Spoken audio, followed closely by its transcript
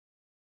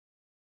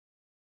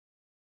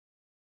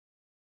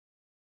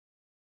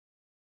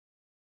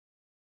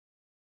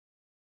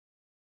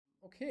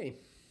Okay,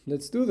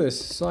 let's do this.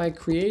 So I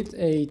create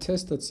a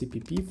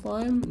test.cpp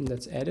file and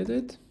let's edit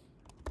it.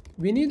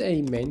 We need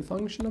a main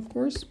function, of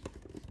course.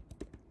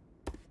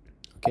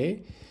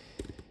 Okay,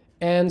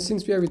 and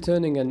since we are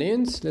returning an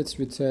int, let's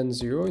return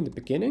 0 in the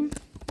beginning.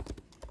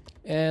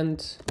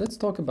 And let's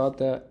talk about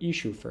the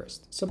issue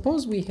first.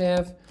 Suppose we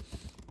have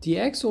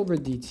dx over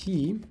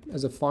dt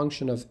as a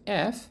function of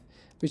f,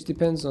 which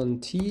depends on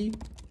t,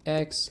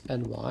 x,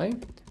 and y.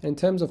 And in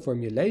terms of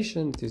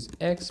formulation, it is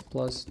x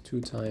plus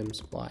 2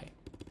 times y.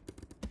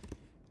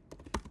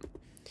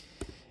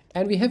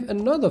 And we have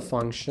another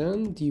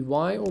function, dy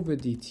over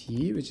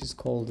dt, which is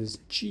called as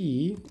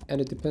g,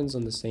 and it depends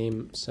on the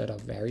same set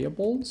of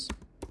variables.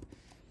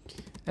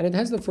 And it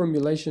has the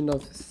formulation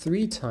of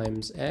 3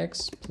 times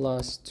x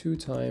plus 2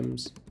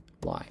 times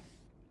y.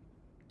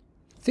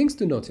 Things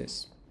to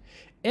notice.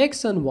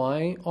 X and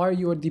y are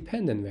your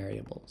dependent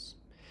variables,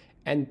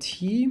 and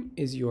t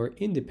is your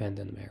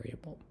independent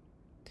variable.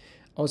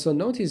 Also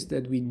notice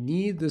that we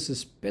need this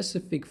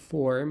specific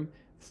form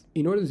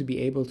in order to be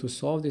able to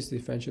solve this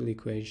differential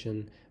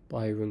equation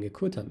by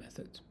Runge-Kutta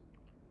method.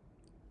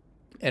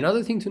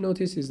 Another thing to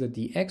notice is that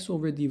the x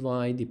over dy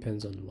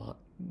depends on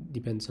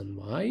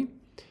y,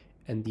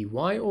 and the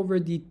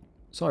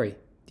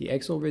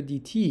x over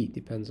dt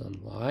depends on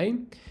y,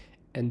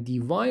 and dy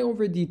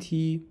over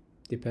dt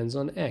depends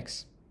on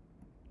x.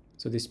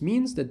 So this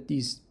means that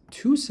these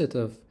two sets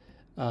of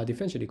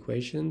differential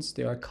equations,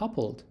 they are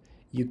coupled.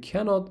 You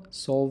cannot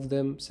solve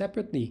them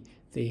separately.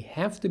 They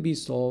have to be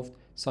solved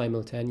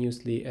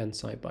simultaneously and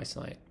side by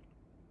side.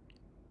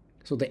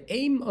 So the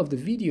aim of the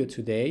video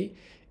today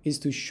is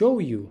to show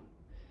you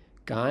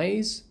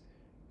guys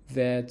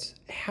that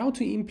how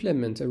to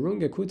implement a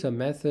Runge-Kutta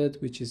method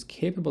which is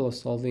capable of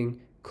solving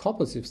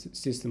coupled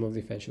system of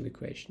differential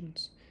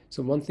equations.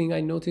 So one thing I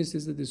noticed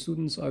is that the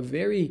students are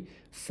very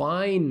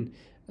fine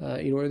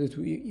in order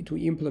to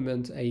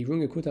implement a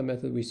Runge-Kutta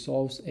method which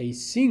solves a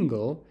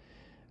single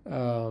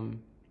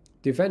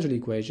differential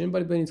equation,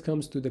 but when it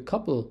comes to the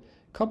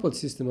coupled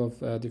system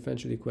of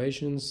differential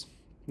equations,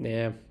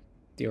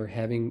 they are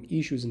having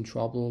issues and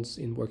troubles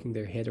in working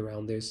their head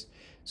around this.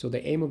 So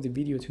the aim of the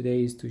video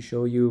today is to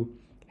show you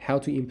how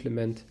to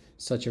implement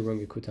such a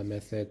Runge-Kutta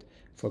method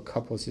for a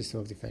coupled system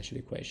of differential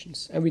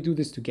equations. And we do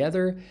this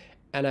together,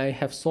 and I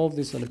have solved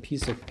this on a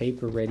piece of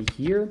paper ready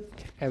here,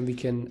 and we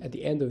can, at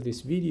the end of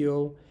this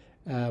video,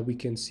 we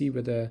can see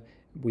whether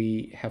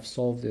we have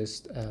solved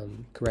this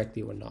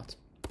correctly or not.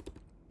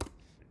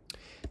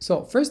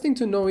 So first thing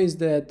to know is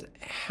that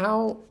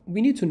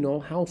we need to know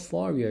how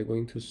far we are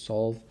going to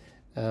solve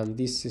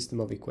this system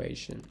of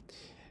equation.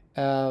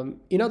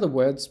 In other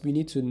words, we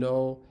need to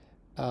know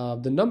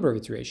the number of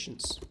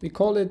iterations. We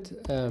call it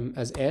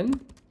as n,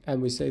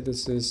 and we say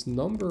this is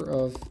number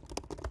of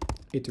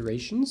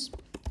iterations,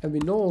 and we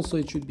know also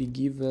it should be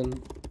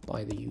given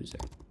by the user.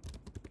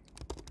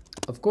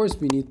 Of course,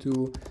 we need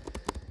to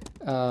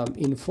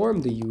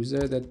inform the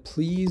user that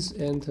please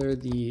enter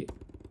the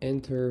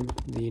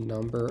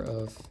number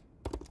of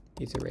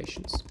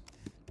iterations.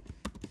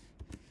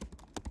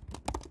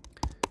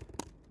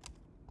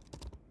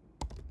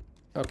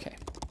 Okay,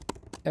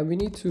 and we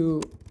need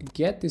to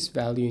get this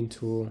value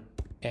into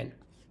n.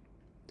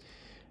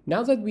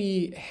 Now that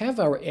we have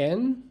our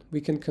n,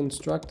 we can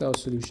construct our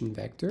solution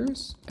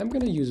vectors. I'm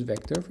going to use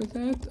vector for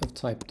that of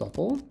type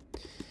double,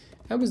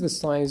 and with the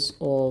size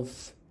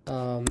of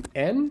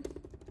n.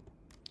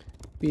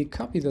 We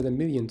copy that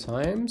 1,000,000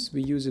 times.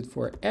 We use it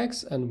for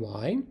x and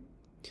y.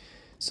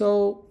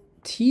 So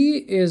t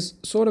is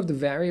sort of the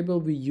variable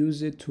we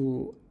use it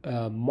to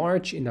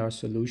march in our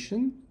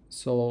solution.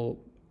 So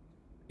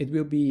it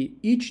will be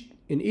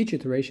in each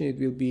iteration, it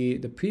will be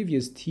the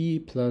previous t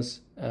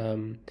plus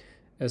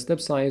a step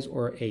size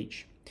or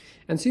h.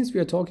 And since we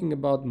are talking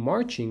about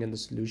marching in the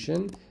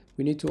solution,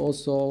 we need to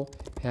also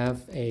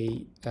have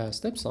a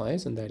step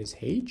size, and that is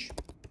h.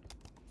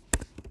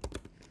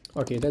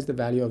 Okay, that's the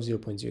value of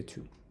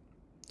 0.02.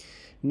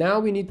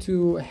 Now we need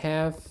to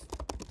have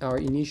our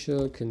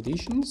initial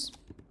conditions,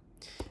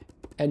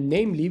 and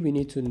namely we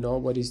need to know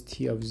what is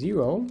t of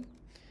 0.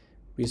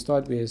 We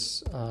start with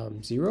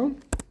 0.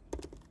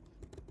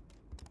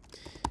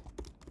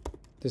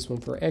 This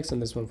one for x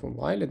and this one for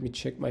y. Let me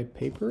check my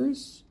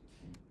papers.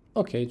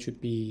 Okay, it should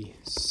be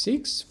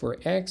 6 for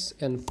x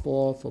and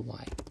 4 for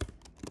y.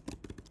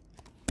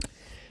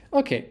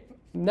 Okay,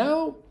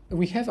 now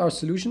we have our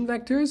solution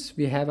vectors,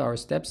 we have our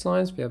step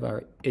size, we have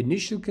our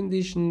initial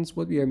conditions.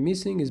 What we are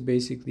missing is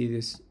basically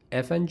this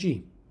f and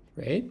g,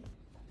 right?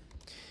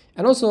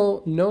 And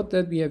also note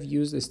that we have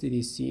used std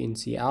in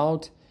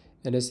cout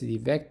and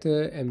std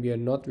vector, and we are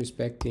not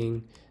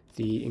respecting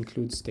the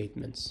include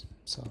statements.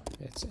 So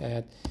let's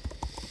add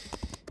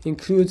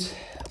include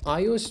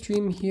IO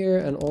stream here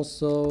and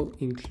also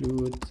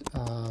include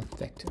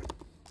vector.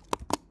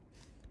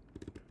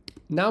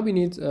 Now we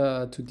need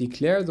to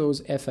declare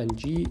those f and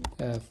g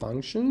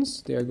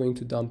functions. They are going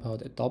to dump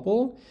out a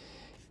double,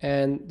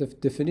 and the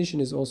definition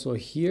is also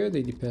here.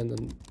 They depend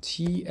on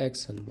t,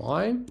 x, and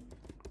y.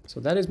 So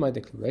that is my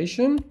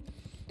declaration.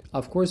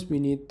 Of course, we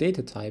need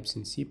data types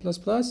in C++.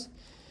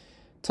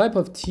 Type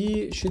of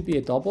t should be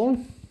a double.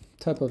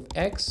 Type of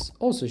x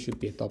also should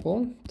be a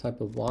double.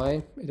 Type of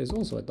y, it is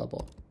also a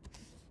double.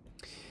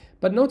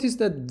 But notice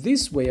that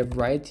this way of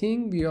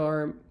writing, we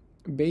are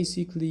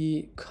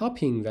basically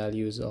copying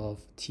values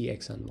of t,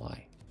 x, and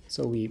y.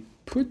 So we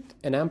put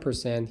an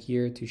ampersand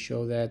here to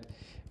show that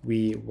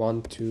we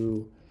want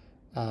to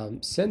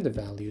send the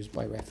values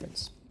by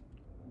reference.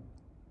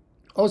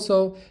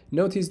 Also,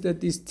 notice that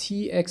this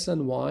t, x,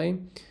 and y,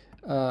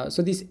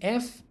 so this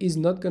f is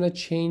not going to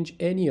change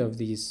any of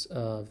these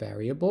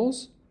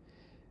variables.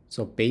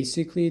 So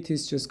basically, it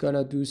is just going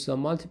to do some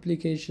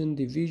multiplication,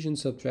 division,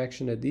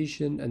 subtraction,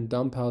 addition, and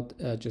dump out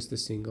just a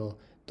single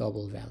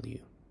double value.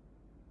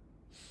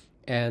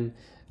 And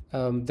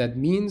that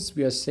means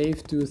we are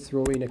safe to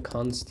throw in a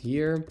const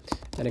here,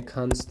 and a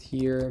const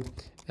here,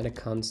 and a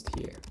const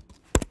here.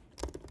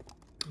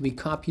 We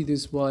copy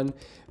this one,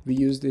 we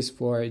use this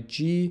for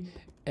g,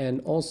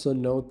 and also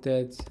note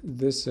that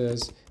this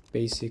is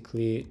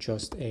basically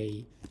just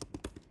a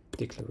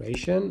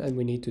declaration, and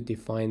we need to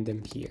define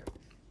them here.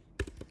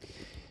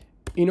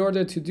 In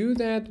order to do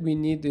that, we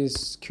need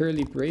these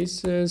curly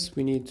braces,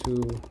 we need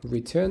to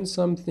return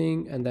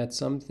something, and that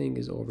something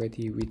is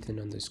already written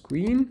on the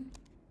screen.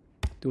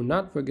 Do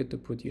not forget to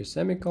put your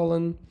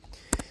semicolon.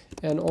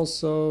 And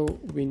also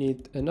we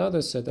need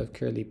another set of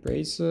curly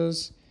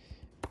braces,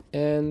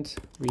 and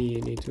we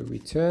need to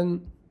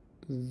return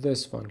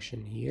this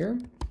function here.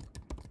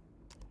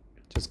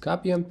 Just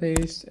copy and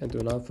paste, and do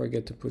not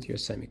forget to put your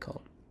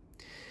semicolon.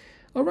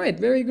 All right,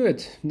 very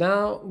good.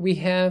 Now we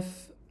have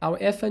our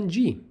f and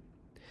g.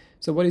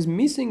 So what is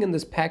missing in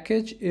this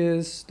package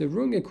is the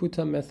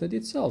Runge-Kutta method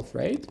itself,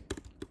 right?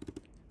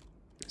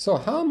 So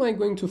how am I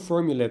going to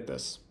formulate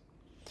this?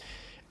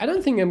 I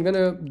don't think I'm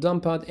gonna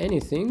dump out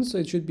anything, so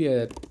it should be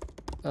a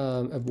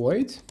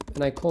void,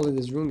 and I call it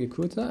as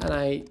Runge-Kutta, and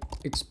I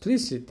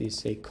explicitly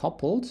say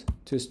coupled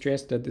to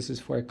stress that this is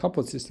for a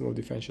coupled system of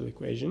differential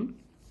equation.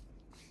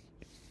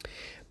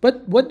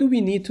 But what do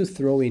we need to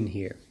throw in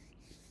here?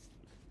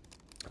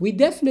 We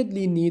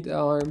definitely need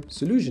our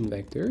solution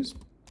vectors.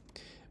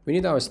 We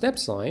need our step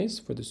size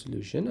for the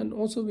solution, and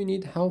also we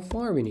need how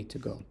far we need to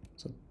go.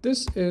 So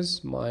this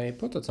is my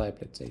prototype,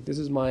 let's say. This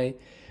is my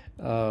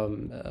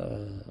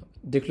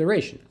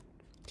declaration.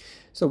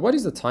 So what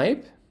is the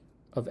type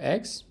of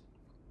x?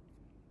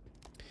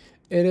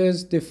 It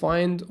is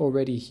defined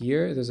already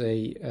here. It is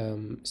a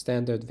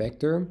standard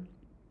vector.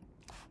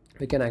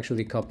 We can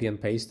actually copy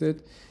and paste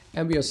it,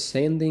 and we are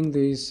sending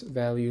these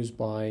values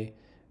by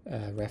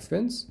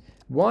reference.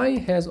 Y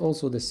has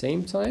also the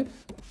same type.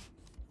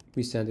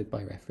 We send it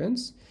by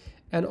reference,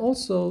 and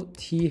also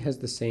t has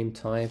the same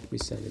type. We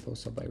send it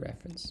also by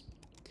reference.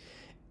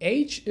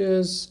 H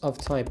is of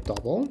type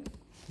double.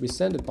 We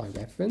send it by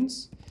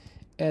reference,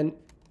 and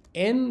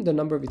n, the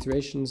number of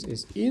iterations,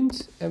 is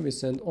int, and we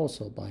send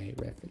also by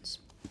reference.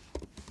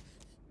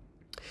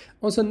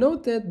 Also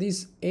note that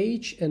these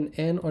h and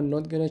n are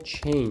not going to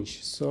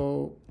change,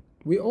 so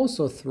we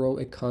also throw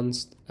a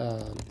const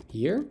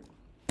here.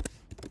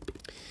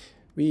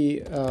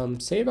 We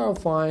save our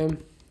file.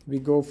 We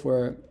go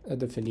for a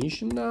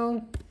definition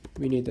now.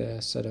 We need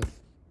a set of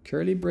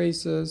curly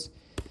braces.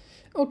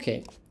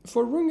 Okay,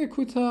 for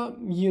Runge-Kutta,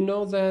 you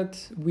know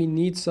that we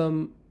need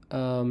some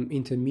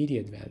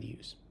intermediate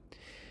values.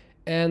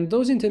 And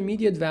those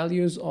intermediate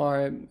values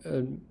are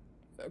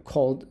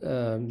called,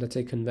 let's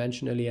say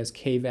conventionally, as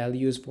k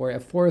values. For a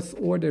fourth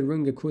order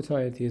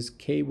Runge-Kutta, it is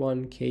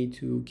k1,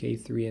 k2,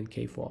 k3, and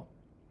k4.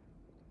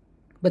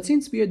 But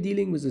since we are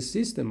dealing with a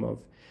system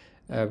of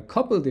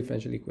coupled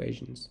differential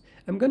equations,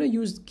 I'm going to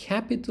use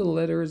capital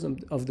letters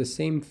of the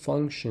same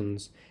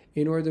functions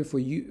in order for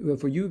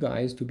you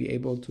guys to be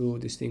able to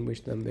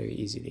distinguish them very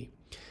easily.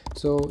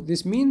 So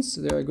this means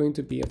they are going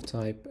to be of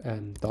type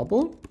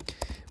double.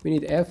 We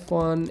need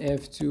f1,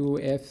 f2,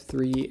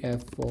 f3,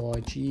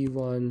 f4,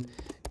 g1,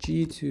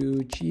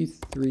 g2,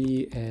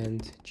 g3,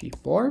 and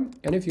g4.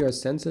 And if you are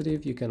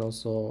sensitive, you can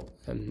also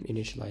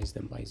initialize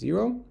them by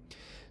 0.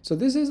 So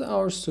this is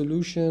our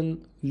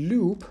solution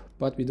loop,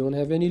 but we don't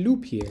have any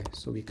loop here.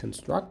 So we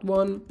construct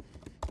one.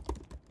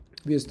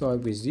 We start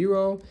with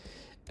 0,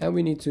 and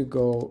we need to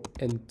go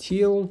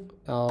until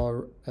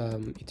our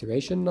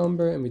iteration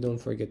number, and we don't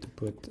forget to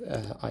put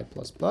I++.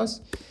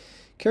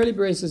 Curly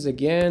braces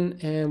again,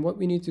 and what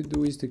we need to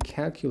do is to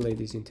calculate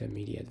these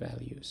intermediate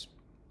values.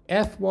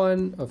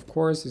 f1, of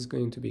course, is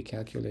going to be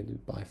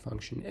calculated by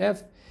function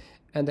f,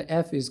 and the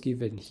f is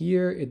given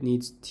here. It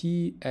needs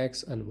t,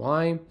 x, and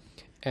y,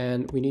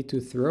 and we need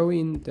to throw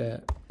in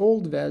the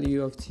old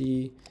value of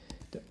t,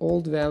 the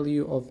old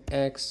value of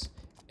x,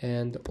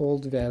 and the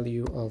old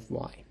value of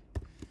y.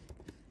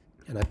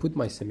 And I put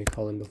my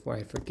semicolon before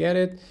I forget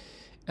it,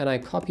 and I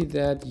copy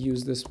that,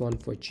 use this one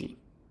for g.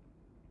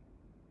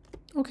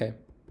 Okay,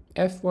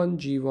 f1,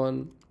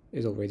 g1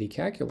 is already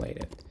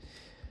calculated.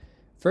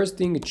 First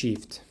thing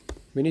achieved.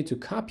 We need to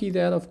copy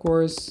that, of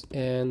course,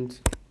 and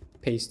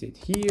paste it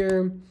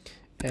here,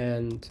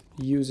 and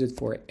use it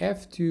for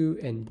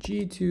f2 and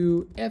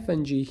g2. F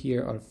and g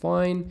here are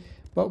fine,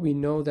 but we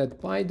know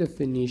that by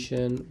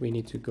definition we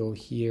need to go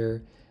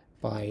here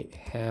by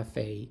half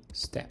a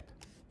step.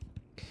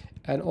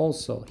 And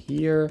also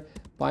here,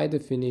 by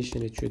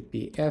definition, it should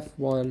be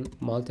f1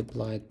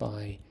 multiplied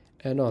by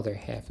another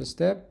half a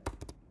step.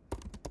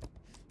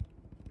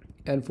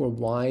 And for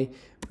y,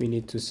 we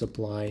need to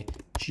supply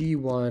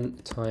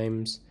g1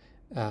 times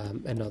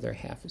another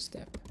half a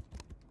step.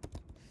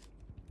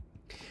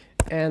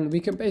 And we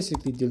can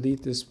basically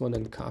delete this one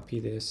and copy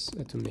this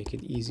to make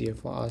it easier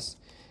for us.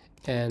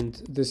 And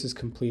this is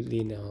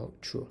completely now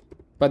true.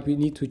 But we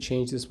need to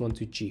change this one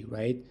to g,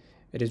 right?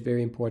 It is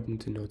very important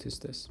to notice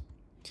this.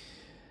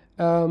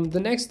 The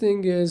next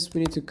thing is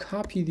we need to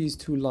copy these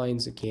two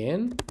lines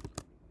again.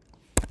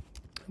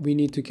 We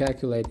need to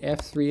calculate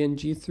f3 and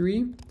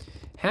g3.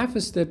 Half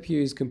a step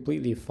here is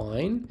completely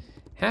fine.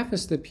 Half a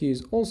step here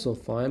is also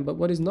fine, but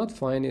what is not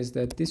fine is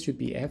that this should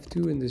be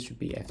f2 and this should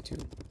be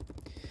f2.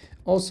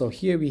 Also,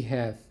 here we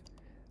have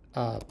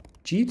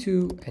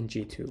g2 and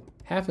g2.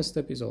 Half a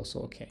step is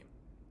also okay.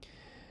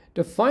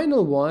 The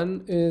final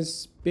one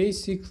is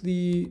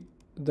basically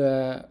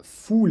the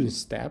full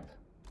step,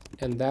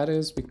 and that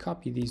is we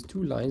copy these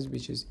two lines,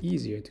 which is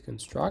easier to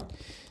construct,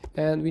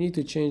 and we need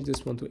to change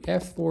this one to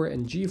f4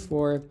 and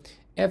g4.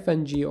 F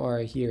and g are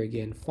here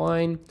again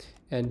fine,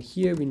 and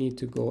here we need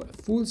to go a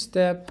full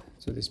step,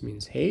 so this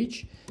means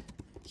h.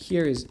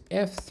 Here is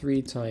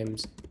f3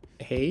 times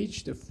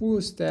h, the full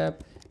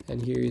step,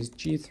 and here is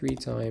g3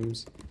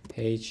 times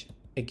h,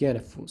 again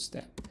a full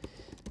step.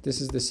 This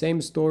is the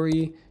same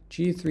story,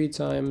 g3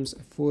 times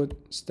a full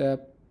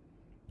step,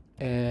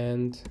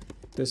 and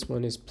this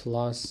one is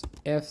plus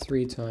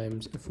f3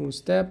 times a full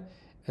step,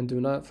 and do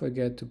not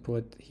forget to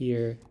put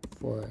here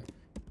for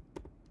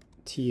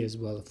t as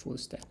well a full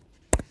step.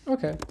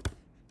 Okay.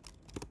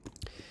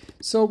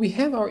 So we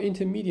have our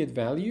intermediate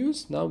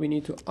values. Now we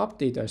need to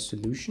update our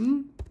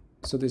solution.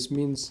 So this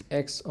means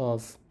x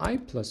of I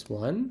plus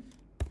 1.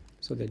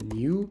 So the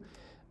new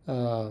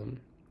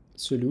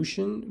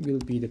solution will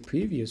be the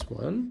previous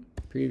one,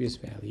 previous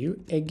value.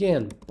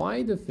 Again,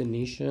 by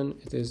definition,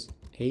 it is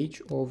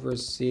h over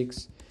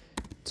 6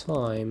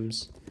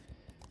 times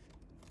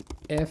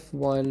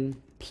f1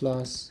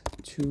 plus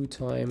 2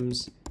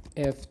 times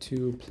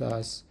f2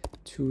 plus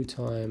 2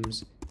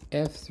 times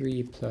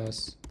f3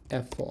 plus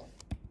f4.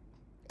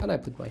 And I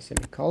put my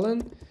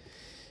semicolon,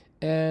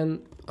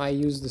 and I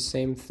use the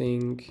same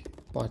thing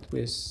but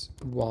with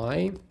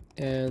y,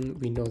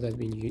 and we know that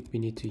we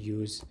need to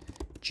use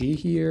g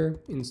here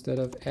instead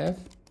of f,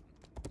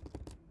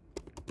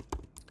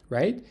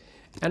 right?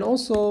 And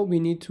also we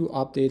need to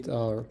update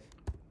our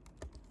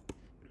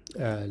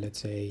let's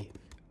say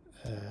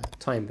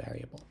time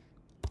variable.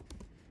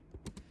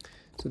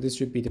 So this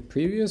should be the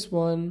previous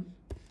one,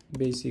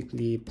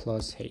 basically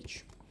plus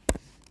h.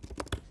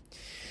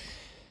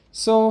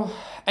 So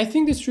I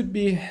think this should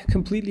be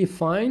completely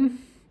fine,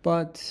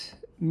 but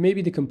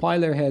maybe the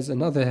compiler has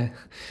another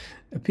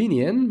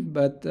opinion.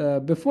 But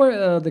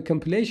before the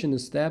compilation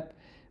step,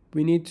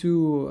 we need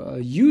to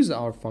use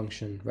our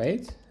function,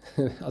 right?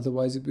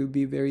 Otherwise it will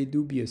be very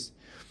dubious.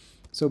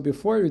 So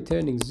before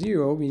returning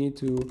 0, we need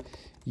to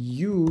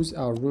use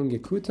our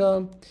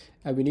Runge-Kutta,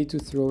 and we need to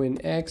throw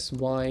in x,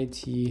 y,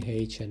 t,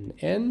 h, and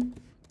n.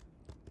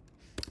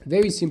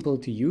 Very simple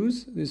to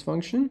use, this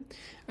function.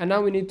 And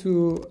now we need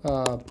to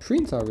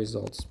print our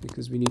results,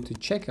 because we need to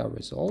check our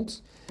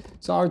results.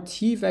 So our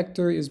t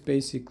vector is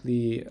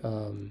basically,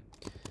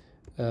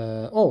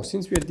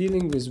 since we are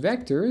dealing with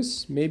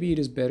vectors, maybe it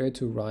is better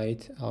to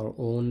write our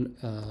own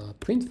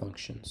print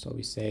function. So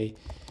we say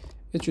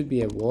it should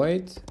be a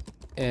void,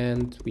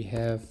 and we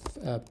have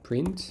a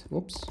print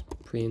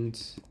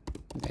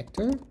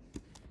vector.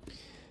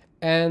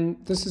 And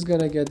this is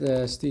gonna get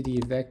a steady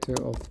vector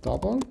of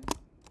double.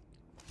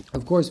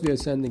 Of course, we are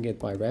sending it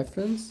by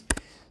reference.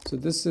 So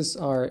this is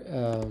our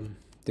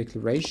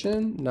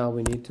declaration. Now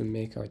we need to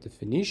make our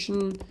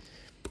definition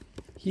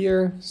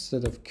here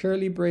instead of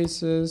curly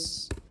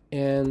braces.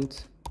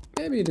 And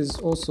maybe it is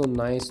also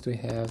nice to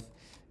have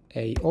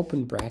a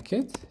open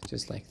bracket,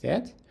 just like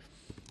that.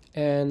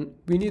 And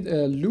we need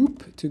a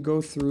loop to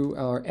go through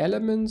our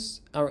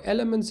elements. Our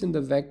elements in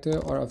the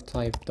vector are of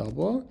type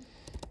double.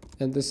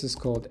 And this is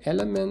called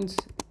element,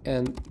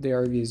 and they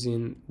are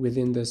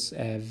within this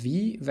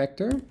v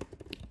vector.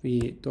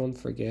 We don't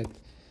forget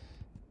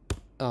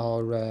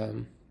our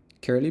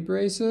curly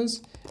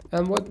braces,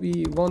 and what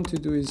we want to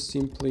do is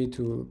simply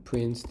to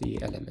print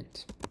the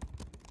element.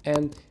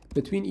 And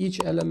between each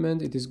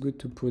element, it is good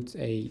to put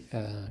a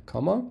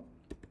comma.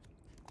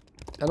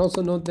 And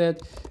also note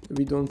that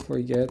we don't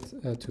forget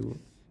to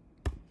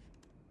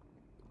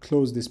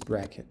close this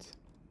bracket,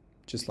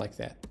 just like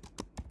that.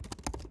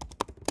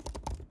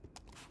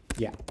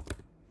 Yeah.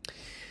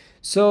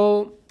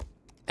 So,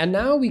 and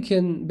now we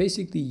can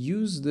basically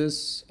use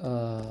this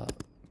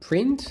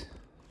print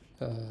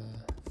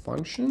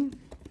function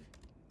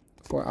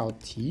for our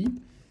t,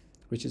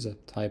 which is a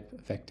type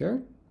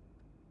vector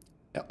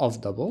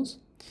of doubles.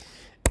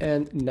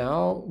 And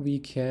now we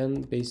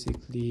can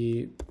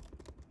basically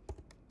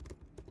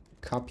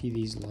copy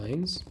these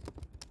lines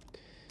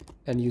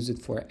and use it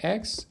for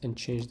x and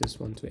change this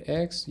one to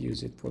x,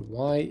 use it for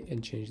y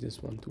and change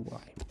this one to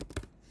y.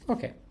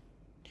 Okay.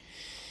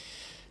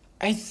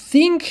 I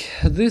think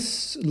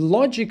this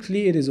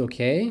logically it is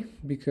okay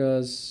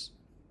because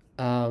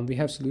we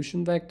have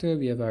solution vector,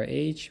 we have our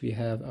h, we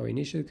have our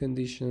initial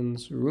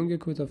conditions,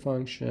 Runge-Kutta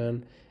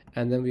function,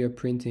 and then we are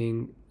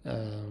printing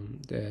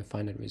the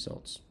final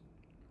results.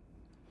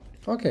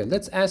 Okay,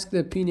 let's ask the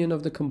opinion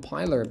of the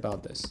compiler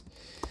about this.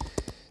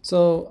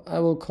 So I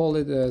will call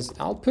it as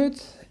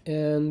output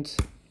and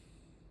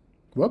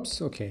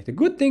whoops, okay. The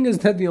good thing is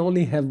that we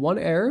only have one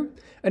error,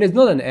 and it's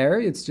not an error,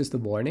 it's just a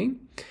warning.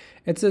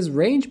 It says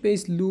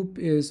range-based loop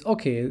is,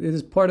 okay, it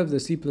is part of the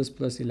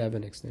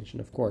C++11 extension.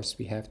 Of course,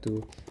 we have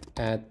to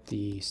add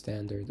the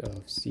standard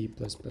of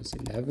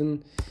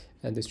C++11,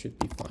 and this should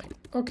be fine.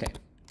 Okay.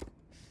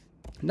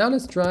 Now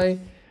let's try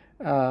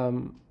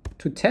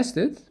to test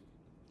it,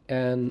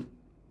 and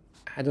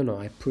I don't know,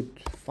 I put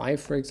 5,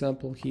 for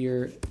example,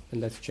 here,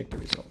 and let's check the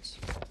results.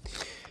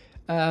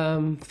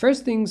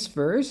 First things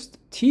first,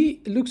 T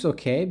looks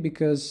okay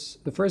because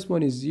the first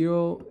one is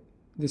 0,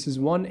 this is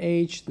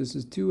 1h, this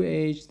is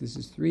 2h, this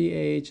is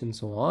 3h, and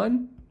so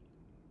on.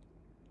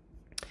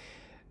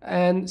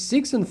 And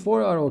 6 and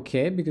 4 are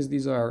okay because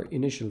these are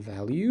initial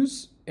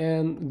values.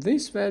 And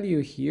this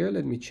value here,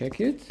 let me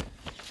check it.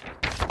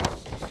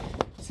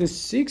 It says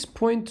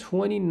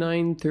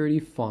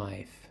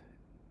 6.2935.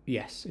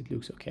 Yes, it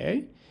looks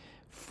okay.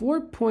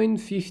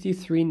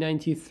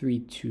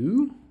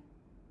 4.53932.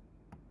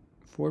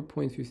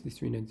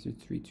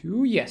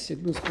 4.53932. Yes,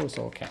 it was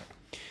also okay.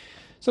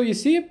 So you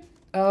see,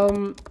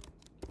 so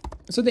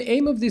the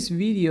aim of this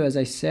video, as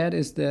I said,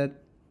 is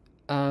that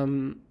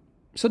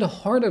so the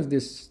heart of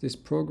this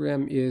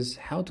program is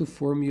how to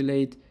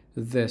formulate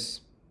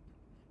this.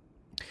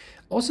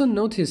 Also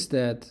notice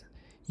that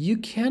you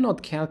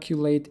cannot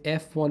calculate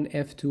F1,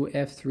 F2,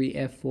 F3,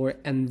 F4,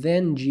 and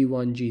then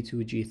G1,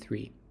 G2,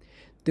 G3.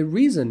 The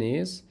reason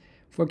is,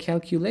 for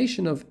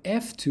calculation of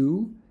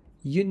F2,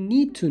 you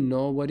need to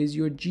know what is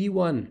your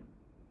G1.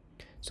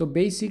 So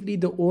basically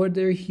the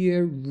order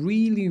here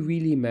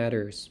really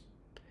matters.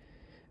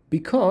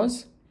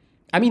 Because,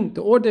 I mean,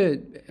 the order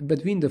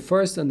between the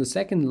first and the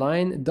second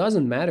line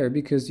doesn't matter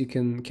because you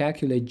can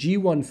calculate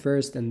G1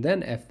 first and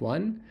then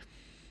F1.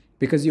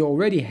 Because you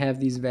already have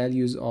these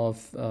values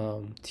of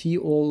T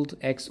old,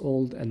 X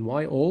old, and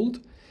Y old.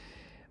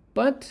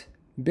 But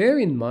bear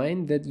in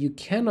mind that you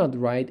cannot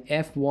write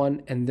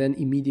F1 and then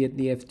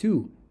immediately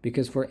F2.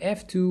 Because for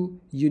F2,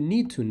 you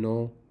need to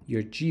know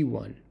your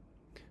G1.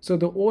 So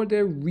the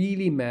order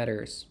really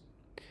matters.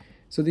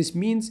 So this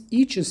means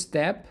each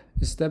step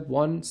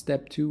 1,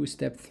 step 2,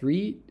 step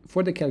 3,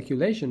 for the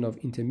calculation of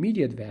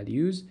intermediate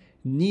values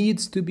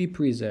needs to be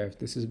preserved.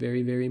 This is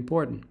very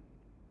important.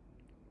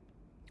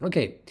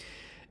 Okay,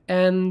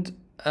 and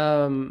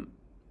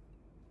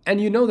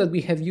you know that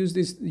we have used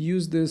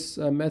this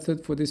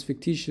method for this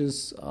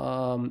fictitious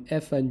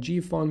f and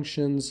g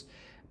functions,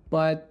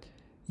 but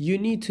you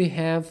need to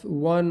have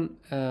one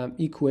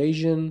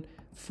equation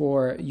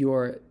for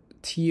your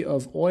T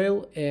of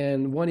oil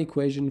and one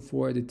equation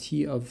for the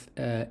T of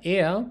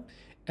air,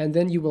 and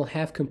then you will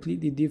have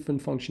completely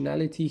different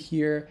functionality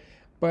here.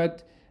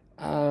 But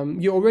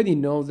you already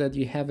know that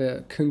you have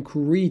a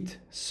concrete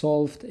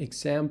solved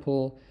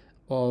example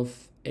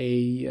of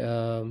a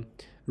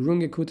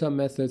Runge-Kutta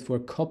method for a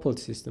coupled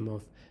system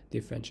of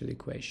differential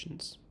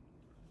equations.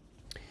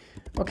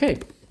 Okay,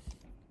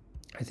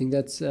 I think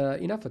that's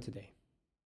enough for today.